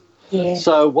to us. Yeah.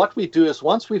 So what we do is,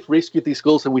 once we've rescued these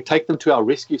girls and we take them to our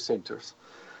rescue centers,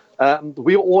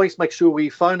 we always make sure we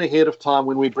phone ahead of time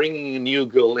when we're bringing a new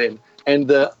girl in, and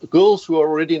the girls who are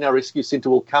already in our rescue center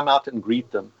will come out and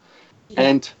greet them. Yeah.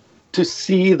 And to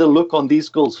see the look on these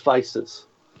girls' faces,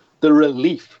 the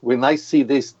relief when they see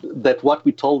that what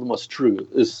we told them was true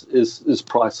is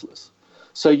priceless.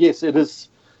 So yes, it is.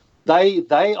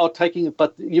 They are taking it,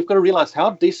 but you've got to realize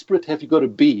how desperate have you got to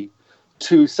be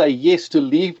to say yes, to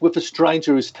leave with a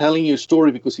stranger who's telling you a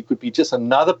story, because he could be just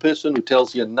another person who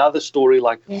tells you another story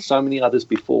like so many others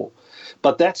before.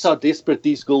 But that's how desperate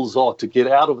these girls are to get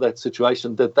out of that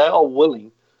situation, that they are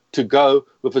willing to go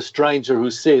with a stranger who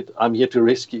said, I'm here to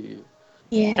rescue you.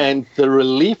 Yeah. And the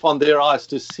relief on their eyes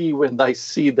to see when they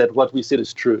see that what we said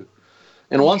is true.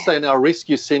 And once they're in our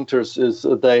rescue centers,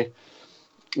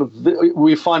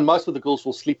 we find most of the girls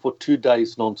will sleep for 2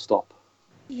 days nonstop.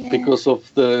 Yeah. Because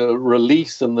of the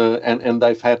release and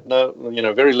they've had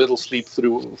very little sleep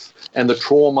through, and the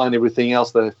trauma and everything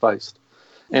else they've faced.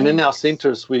 And in our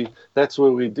centers, that's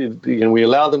where we did. We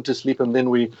allow them to sleep, and then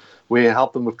we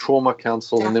help them with trauma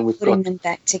counsel, and then we've putting them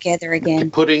back together again.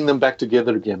 Putting them back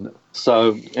together again.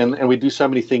 So and we do so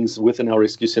many things within our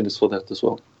rescue centers for that as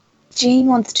well. Jean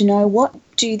wants to know, what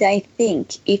do they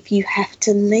think if you have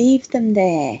to leave them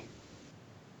there?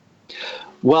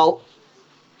 Well,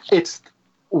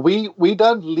 we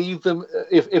don't leave them.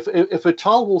 If a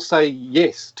child will say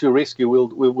yes to rescue,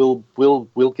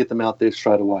 we'll get them out there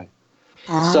straight away.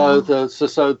 So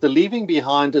the leaving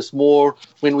behind is more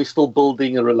when we're still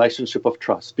building a relationship of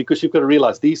trust, because you've got to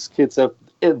realize these kids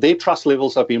their trust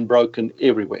levels have been broken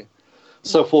everywhere.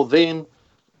 So for them,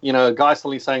 a guy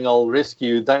suddenly saying I'll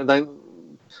rescue, they're not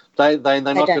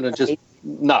going to just.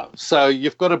 No. So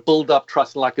you've got to build up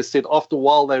trust. And like I said, after a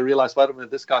while, they realize, wait a minute,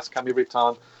 this guy's come every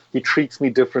time. He treats me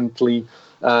differently.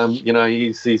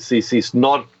 He's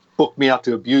not booked me out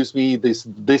to abuse me.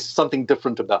 There's something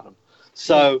different about him.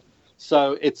 So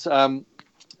it's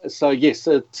yes,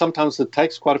 sometimes it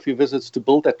takes quite a few visits to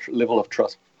build that level of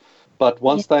trust. But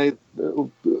once they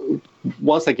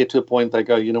get to a point, they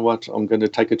go, you know what, I'm going to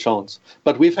take a chance.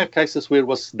 But we've had cases where it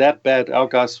was that bad. Our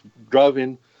guys drove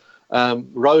in.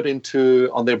 Rode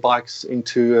on their bikes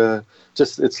into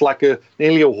it's like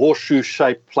nearly a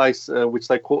horseshoe-shaped place, which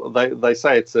they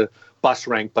say it's a bus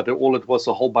rank, but all it was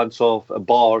a whole bunch of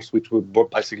bars, which were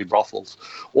basically brothels,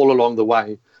 all along the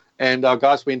way. And our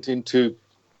guys went into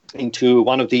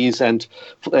one of these, and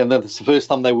that's the first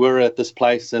time they were at this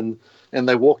place, and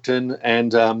they walked in,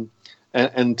 and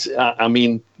I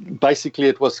mean, basically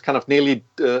it was kind of nearly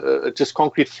just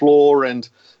concrete floor, and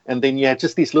then you had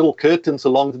just these little curtains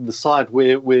along the side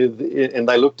and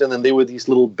they looked in, and there were these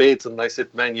little beds, and they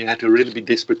said, man, you had to really be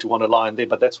desperate to want to lie in there.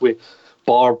 But that's where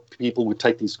bar people would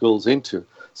take these girls into.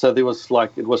 So it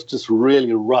was just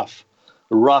really rough,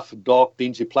 dark,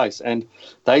 dingy place. And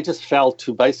they just fell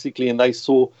to basically, and they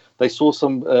saw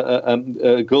some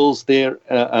girls there,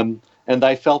 and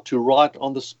they fell to right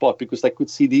on the spot, because they could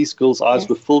see these girls' eyes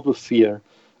were filled with fear.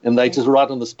 And they just right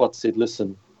on the spot said,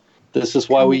 listen, this is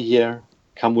why we're here.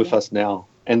 Come with us now.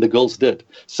 And the girls did.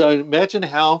 So imagine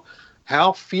how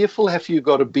fearful have you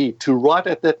got to be to right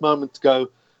at that moment go,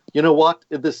 you know what,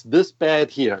 this bad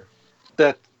here,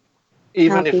 that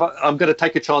even if I'm going to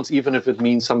take a chance, even if it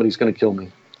means somebody's going to kill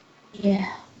me. Yeah.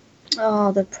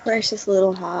 Oh, the precious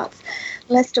little hearts.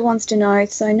 Lester wants to know,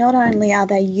 so not only are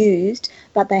they used,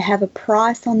 but they have a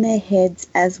price on their heads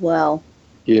as well.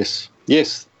 Yes, they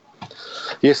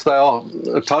are,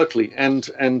 totally.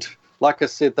 And like I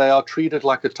said, they are treated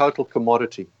like a total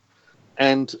commodity.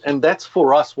 And that's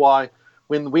for us why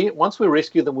once we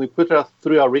rescue them, we put them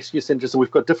through our rescue centers, and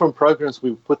we've got different programs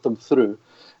we put them through.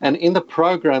 And in the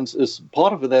programs, is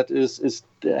part of that is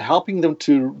helping them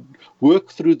to work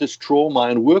through this trauma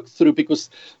and work through, because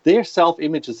their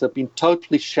self-images have been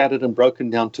totally shattered and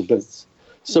broken down to bits.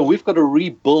 So we've got to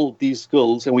rebuild these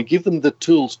girls, and we give them the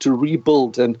tools to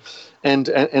rebuild and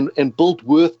build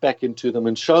worth back into them,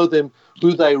 and show them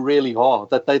who they really are,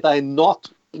 that they're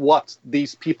not what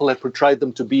these people have portrayed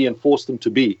them to be and forced them to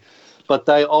be, but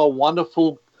they are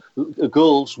wonderful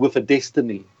girls with a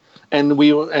destiny. And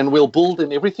we'll build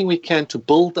in everything we can to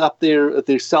build up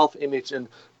their self-image and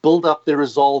build up their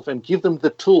resolve, and give them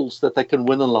the tools that they can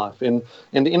win in life. And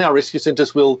in our rescue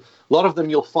centers, a lot of them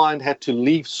you'll find had to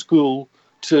leave school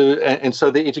and so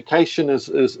their education is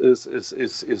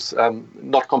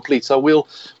not complete. So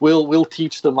we'll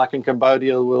teach them, like in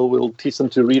Cambodia, we'll teach them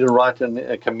to read and write in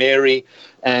Khmer,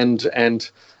 and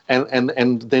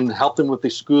then help them with their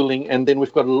schooling. And then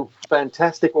we've got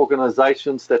fantastic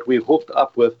organizations that we've hooked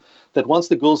up with, that once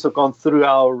the girls have gone through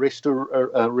our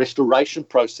restoration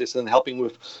process and helping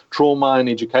with trauma and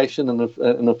education and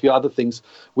a few other things,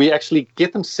 we actually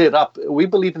get them set up. We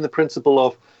believe in the principle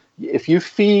of, if you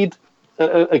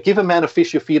give a man a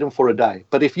fish, you feed him for a day.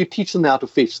 But if you teach them how to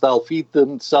fish, they'll feed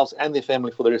themselves and their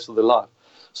family for the rest of their life.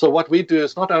 So what we do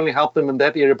is not only help them in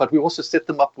that area, but we also set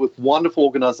them up with wonderful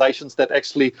organizations that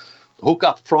actually hook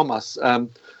up from us.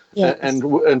 Yes.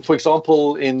 And for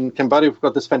example, in Cambodia, we've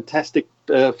got this fantastic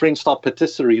French-style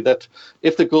patisserie that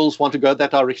if the girls want to go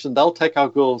that direction, they'll take our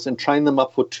girls and train them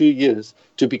up for 2 years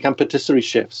to become patisserie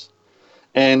chefs.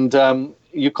 And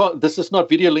you can't. This is not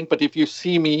video link, but if you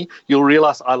see me, you'll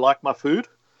realize I like my food,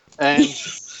 and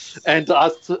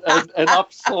I've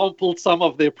sampled some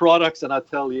of their products, and I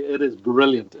tell you, it is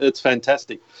brilliant. It's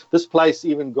fantastic. This place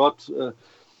even got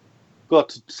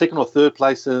second or third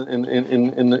place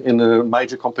in a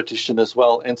major competition as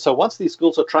well. And so once these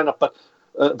schools are trained up, but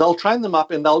they'll train them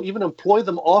up and they'll even employ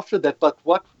them after that. But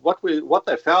what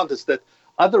they found is that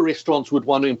other restaurants would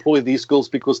want to employ these girls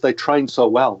because they train so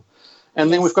well.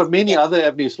 And then we've got many other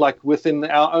avenues, like within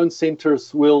our own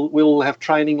centres, we'll have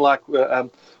training. Like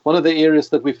one of the areas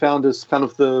that we found is kind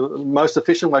of the most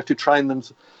efficient way to train them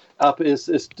up is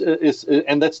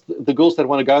and that's the girls that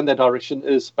want to go in that direction,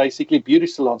 is basically beauty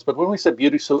salons. But when we say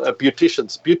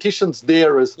beauticians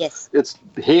there is it's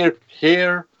hair,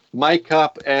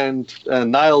 makeup, and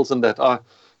nails, and that.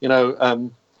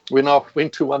 When I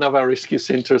went to one of our rescue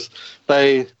centres,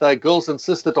 the girls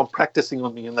insisted on practicing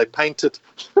on me, and they painted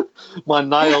my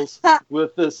nails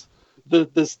with this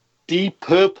deep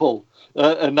purple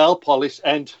nail polish.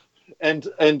 And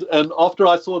after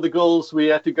I saw the girls, we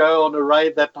had to go on a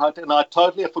raid that night, and I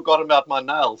totally had forgotten about my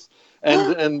nails.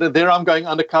 And there I'm going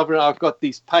undercover, and I've got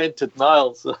these painted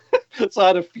nails. So I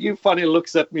had a few funny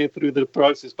looks at me through the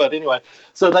process. But anyway,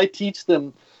 so they teach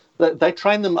them, they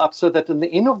train them up so that in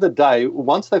the end of the day,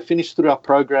 once they finish through our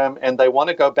program and they want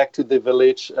to go back to their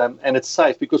village, and it's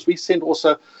safe, because we send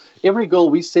also, every girl,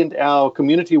 we send our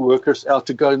community workers out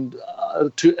to go and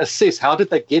to assess how did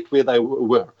they get where they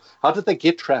were. How did they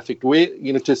get trafficked? Where,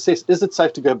 to assess, is it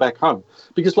safe to go back home?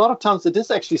 Because a lot of times it is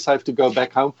actually safe to go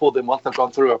back home for them once they've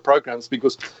gone through our programs,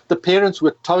 because the parents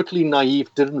were totally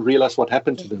naive, didn't realize what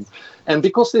happened to them. And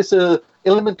because there's an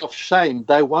element of shame,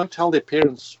 they won't tell their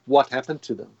parents what happened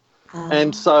to them.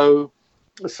 And so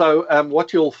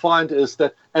what you'll find is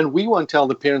that, and we won't tell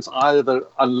the parents either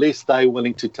unless they're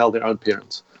willing to tell their own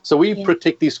parents. So we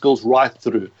protect these schools right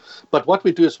through. But what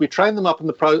we do is we train them up in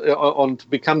on to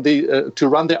become to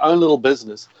run their own little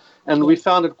business. And we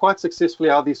found it quite successfully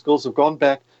how these schools have gone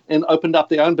back and opened up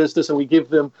their own business, and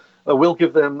we'll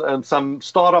give them some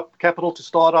startup capital to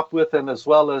start up with, and as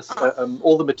well as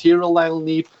all the material they'll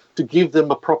need to give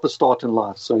them a proper start in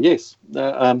life. So yes,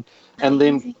 and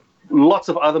then lots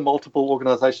of other multiple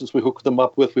organizations we hook them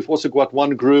up with. We've also got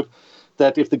one group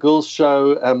that if the girls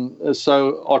show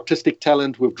artistic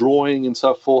talent with drawing and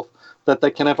so forth, that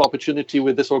they can have opportunity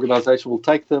where this organization will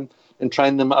take them and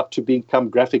train them up to become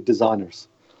graphic designers.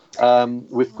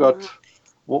 We've got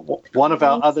one of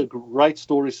our other great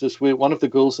stories is where one of the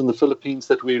girls in the Philippines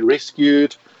that we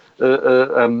rescued,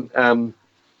 and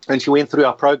she went through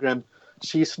our program.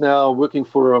 She's now working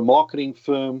for a marketing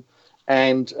firm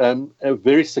and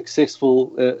very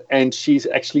successful, and she's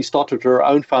actually started her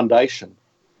own foundation.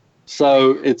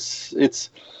 So it's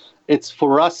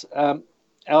for us,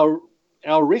 our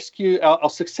rescue, our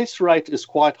success rate is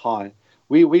quite high.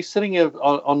 We're sitting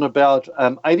on about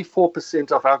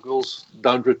 84% of our girls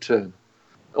don't return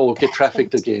or get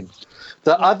trafficked again.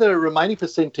 The other remaining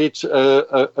percentage,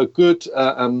 a good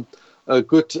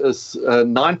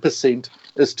 9%,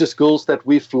 is just girls that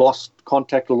we've lost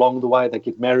contact along the way. They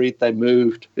get married, they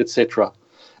moved, etc.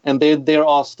 And then there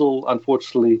are still,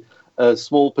 unfortunately, a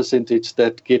small percentage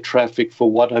that get trafficked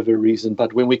for whatever reason.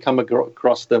 But when we come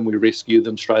across them, we rescue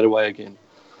them straight away again.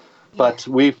 But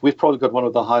we've probably got one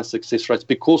of the highest success rates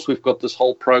because we've got this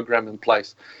whole program in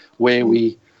place where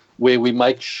we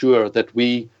make sure that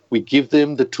we give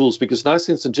them the tools, because no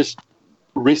sense in just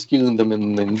rescuing them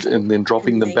and then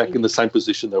dropping them back in the same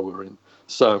position they were in.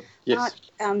 So, yes.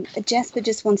 Jasper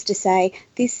just wants to say,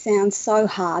 this sounds so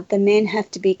hard. The men have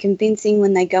to be convincing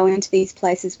when they go into these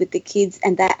places with the kids,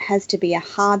 and that has to be a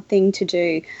hard thing to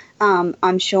do.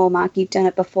 I'm sure, Mark, you've done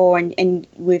it before, and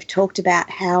we've talked about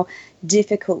how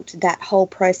difficult that whole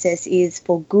process is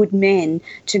for good men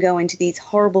to go into these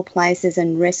horrible places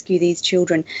and rescue these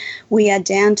children. We are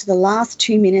down to the last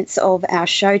 2 minutes of our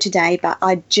show today, but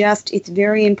it's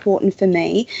very important for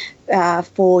me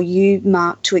for you,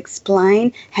 Mark, to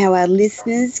explain how our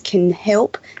listeners can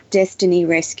help Destiny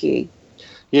Rescue.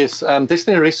 Yes,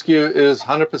 Destiny Rescue is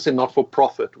 100%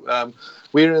 not-for-profit.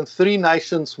 We're in 3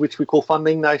 nations, which we call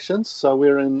funding nations. So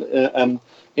we're in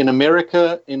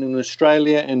America, in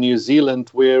Australia, and New Zealand,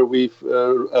 where we've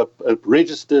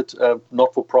registered a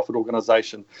not-for-profit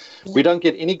organization. We don't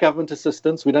get any government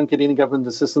assistance. We don't get any government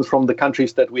assistance from the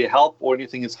countries that we help or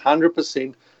anything. It's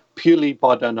 100% purely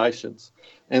by donations.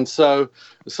 And so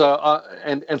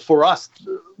for us,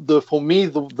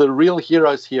 the real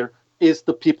heroes here is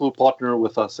the people who partner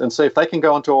with us. And so if they can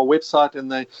go onto our website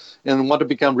and want to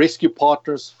become rescue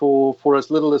partners for as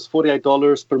little as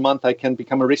 $48 per month, they can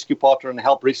become a rescue partner and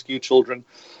help rescue children.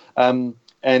 And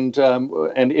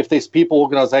if there's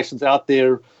organizations out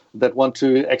there that want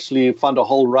to actually fund a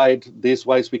whole raid, there's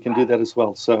ways we can do that as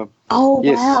well. So,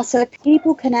 yes. Wow. So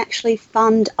people can actually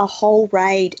fund a whole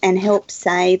raid and help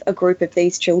save a group of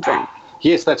these children.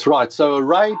 Yes, that's right. So a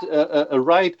raid,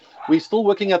 we're still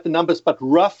working at the numbers, but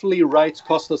roughly raids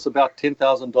cost us about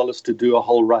 $10,000 to do a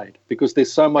whole raid because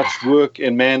there's so much work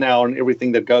and man-hour and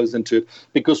everything that goes into it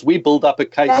because we build up a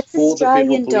case for the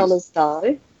federal police. That's Australian dollars,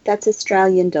 though. That's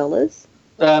Australian dollars.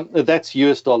 That's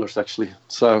US dollars, actually.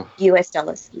 So US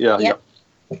dollars. Yeah, yep.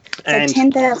 Yeah. So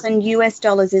 $10,000 US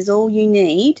is all you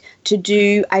need to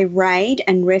do a raid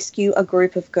and rescue a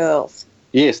group of girls.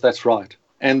 Yes, that's right.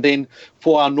 And then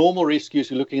for our normal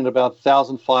rescues, you're looking at about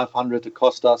 $1,500 to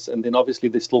cost us. And then obviously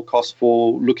there's still costs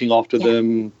for looking after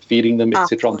them, feeding them,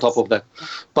 etc. on top of that.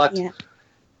 But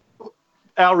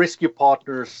our rescue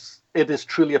partners, it is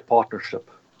truly a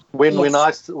partnership. When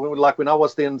I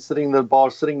was then sitting in the bar,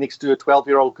 sitting next to a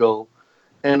 12-year-old girl,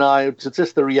 and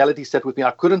just the reality set with me,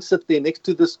 I couldn't sit there next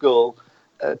to this girl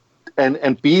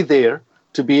and be there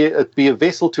to be a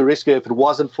vessel to rescue if it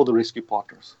wasn't for the rescue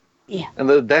partners. Yeah. And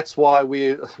that's why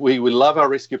we love our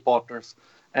rescue partners,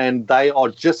 and they are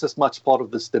just as much part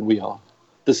of this than we are.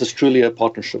 This is truly a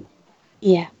partnership.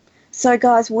 Yeah. So,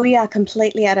 guys, we are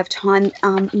completely out of time.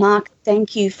 Mark,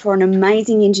 thank you for an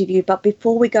amazing interview. But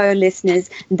before we go, listeners,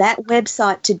 that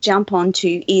website to jump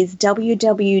onto is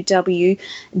www.destinyrescue,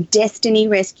 DESTINY,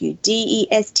 rescue,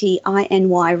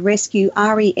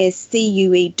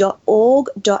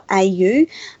 rescue.org.au.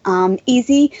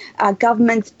 Izzy,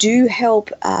 governments do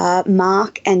help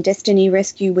Mark and Destiny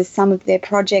Rescue with some of their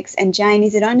projects. And Jane,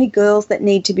 is it only girls that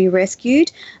need to be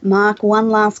rescued? Mark, one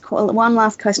last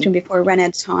question before we run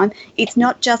out of time. It's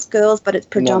not just girls, but it's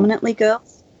predominantly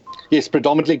girls? Yes,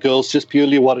 predominantly girls, just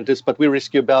purely what it is. But we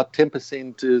rescue about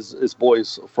 10% is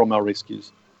boys from our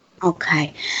rescues.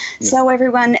 Okay. Yeah. So,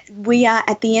 everyone, we are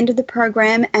at the end of the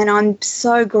program, and I'm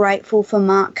so grateful for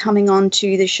Mark coming on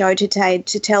to the show today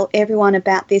to tell everyone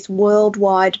about this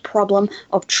worldwide problem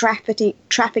of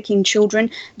trafficking children.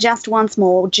 Just once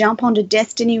more, jump onto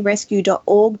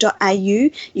destinyrescue.org.au.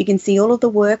 You can see all of the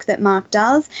work that Mark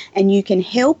does, and you can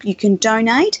help, you can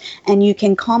donate, and you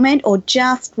can comment or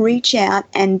just reach out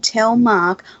and tell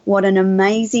Mark what an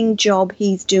amazing job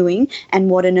he's doing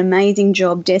and what an amazing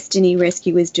job Destiny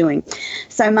Rescue is doing.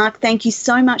 So, Mark, thank you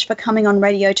so much for coming on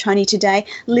Radio Tony today.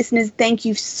 Listeners, thank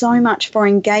you so much for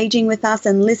engaging with us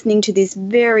and listening to this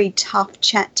very tough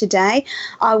chat today.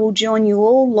 I will join you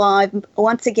all live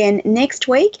once again next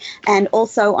week and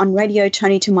also on Radio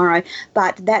Tony tomorrow.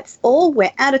 But that's all.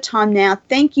 We're out of time now.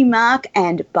 Thank you, Mark,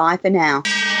 and bye for now.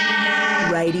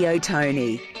 Radio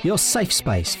Tony, your safe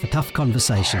space for tough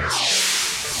conversations.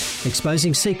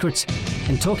 Exposing secrets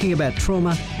and talking about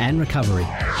trauma and recovery.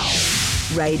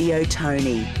 Radio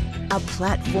Tony, a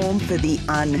platform for the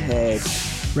unheard.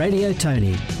 Radio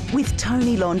Tony. With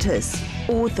Tony Lontis,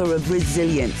 author of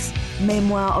Resilience,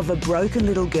 memoir of a broken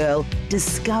little girl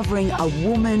discovering a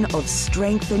woman of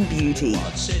strength and beauty.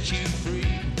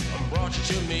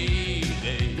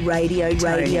 Radio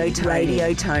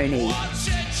Tony.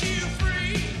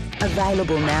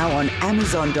 Available now on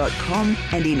Amazon.com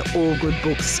and in all good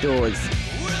bookstores.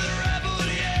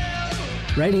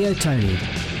 Radio Tony.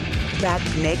 Back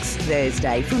next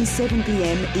Thursday from 7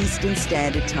 p.m. Eastern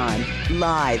Standard Time,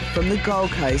 live from the Gold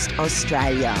Coast,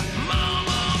 Australia.